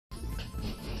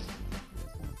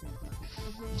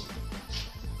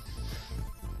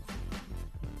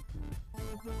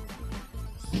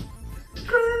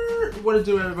What to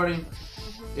do, everybody?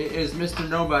 It is Mr.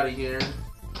 Nobody here,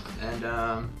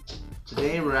 and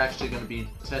today we're actually going to be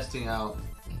testing out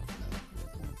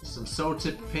some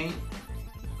SOULTIP paint.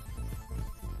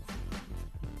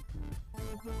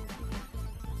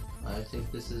 I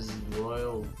think this is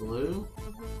royal blue.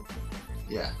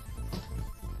 Yeah.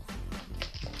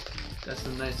 Got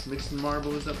some nice mixed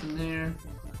marbles up in there,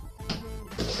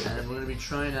 and we're going to be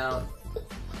trying out.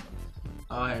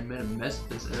 Oh, I made a mess with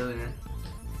this earlier.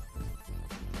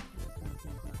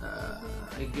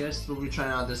 I guess we'll be trying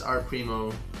out this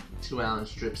ARTPRIMO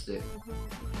 2-ounce dripstick.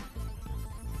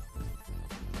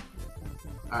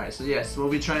 Alright, so yes, we'll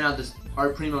be trying out this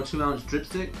ARTPRIMO 2-ounce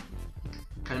dripstick.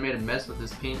 Kinda made a mess with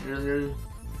this paint earlier.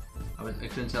 I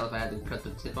couldn't tell if I had to cut the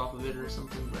tip off of it or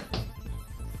something, but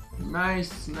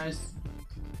nice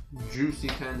juicy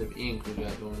kind of ink we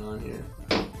got going on here.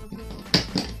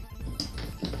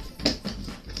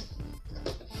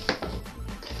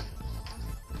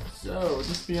 So,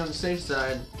 just to be on the safe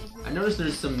side, I noticed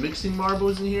there's some mixing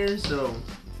marbles in here, so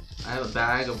I have a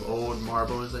bag of old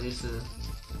marbles. I used to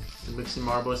mixing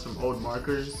marbles from old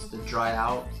markers that dry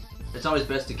out. It's always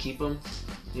best to keep them,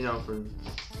 you know, for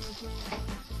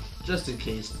just in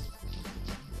case.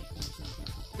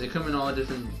 They come in all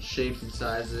different shapes and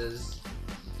sizes.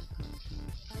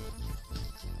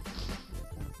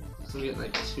 So we get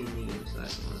like 2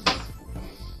 medium-sized ones.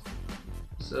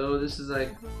 So this is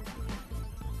like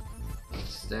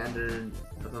standard,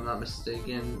 if I'm not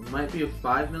mistaken. Might be a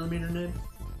 5mm nib.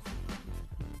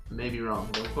 Maybe wrong,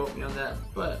 don't quote me on that,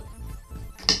 but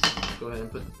go ahead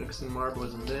and put the mixing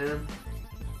marbles in there.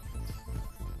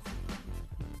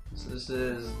 So this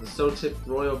is the SOULTIP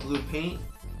Royal Blue paint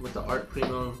with the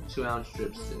ARTPRIMO 2-ounce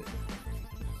dripstick.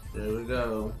 There we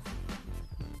go.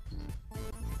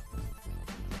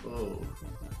 Oh.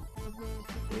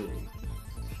 Ooh.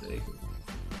 Shaking.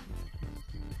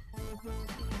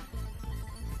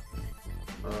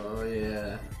 Oh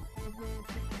yeah.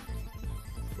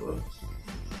 Whoops.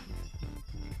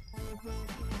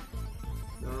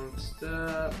 Don't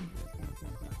stop.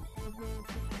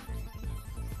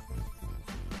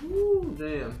 Woo,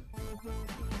 damn.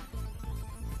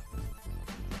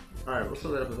 Alright, we'll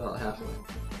fill that up about halfway.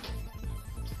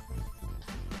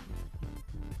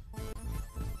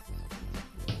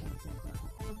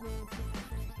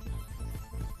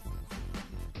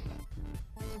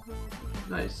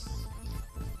 Nice.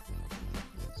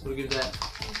 So we'll give that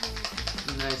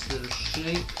a nice little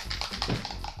shake.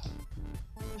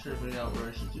 I'm trying to figure out where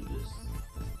I should do this.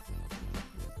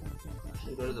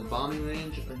 Should I go to the bombing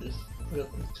range or just put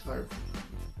up the tarp?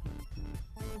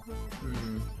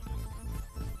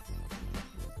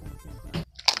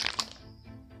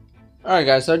 Alright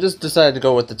guys, so I just decided to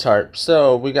go with the tarp.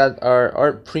 So we got our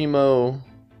ARTPRIMO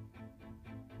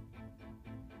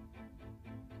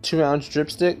 2-ounce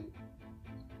dripstick.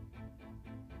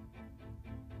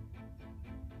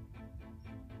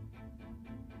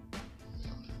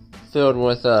 Filled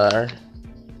with our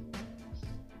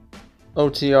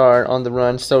OTR on the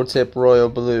run SOULTIP Royal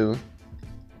Blue.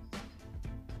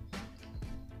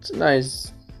 It's a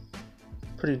nice,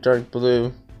 pretty dark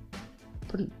blue.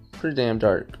 Pretty damn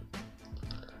dark.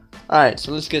 Alright,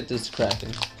 so let's get this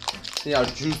cracking. See how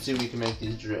juicy we can make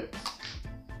these drips.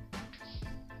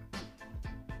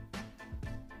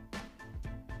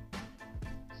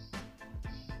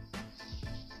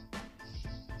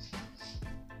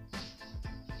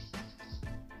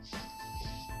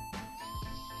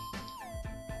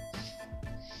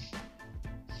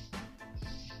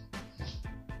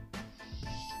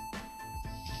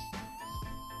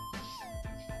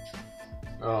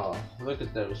 Oh, look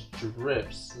at those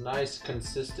drips. Nice,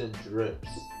 consistent drips.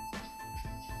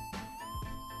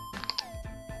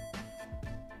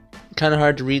 Kind of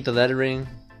hard to read the lettering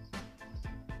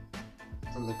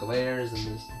from the glares and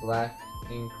this black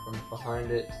ink from behind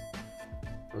it.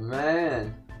 But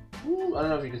man, woo, I don't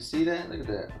know if you can see that. Look at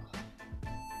that.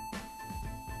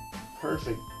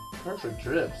 Perfect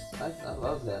drips. I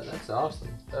love that. That's awesome.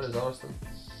 That is awesome.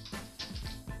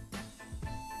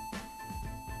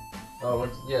 Oh,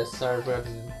 yes, sorry for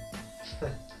having.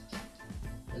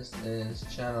 This is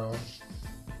channel.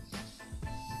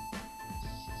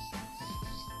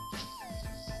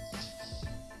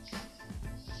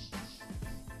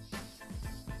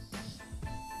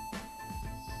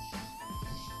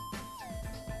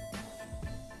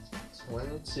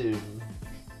 #22.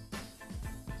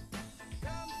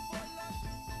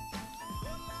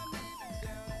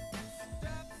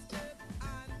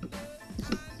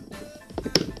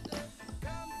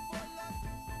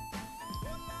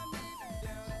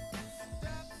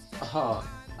 Oh,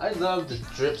 I love the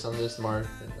drips on this mark.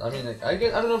 I mean, like, I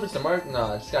don't know if it's the mark.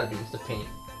 No, it's gotta be. It's the paint.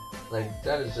 Like,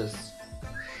 that is just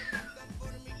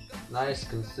nice,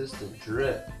 consistent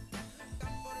drip.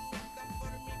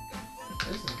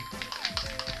 This is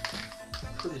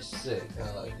pretty sick.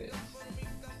 I like it.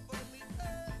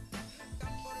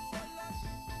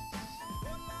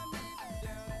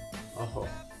 Oh,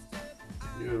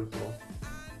 beautiful.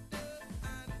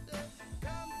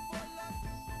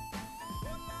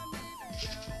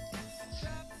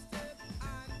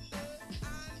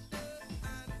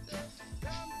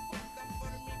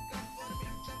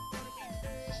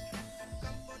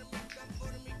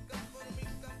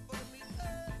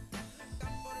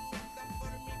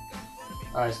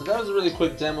 Alright, so that was a really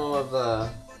quick demo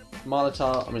of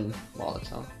Molotov.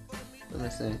 Let me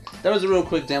think. That was a real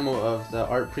quick demo of the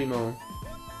ARTPRIMO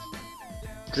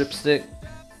DRIPSTICK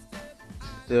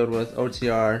filled with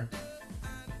OTR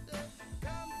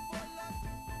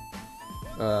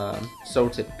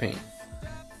SOULTIP paint.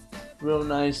 Real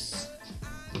nice,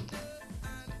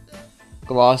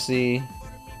 glossy,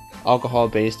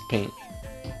 alcohol-based paint.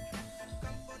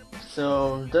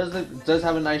 So does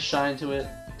have a nice shine to it.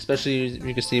 Especially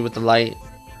you can see with the light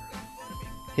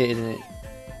hitting it.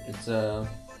 It's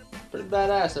pretty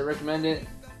badass. I recommend it.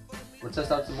 We'll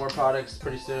test out some more products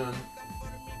pretty soon.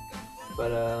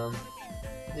 But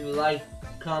leave a like,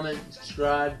 comment,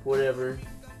 subscribe, whatever.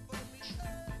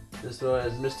 This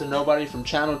was Mr. Nobody from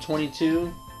Channel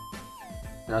 22.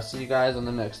 And I'll see you guys on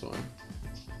the next one.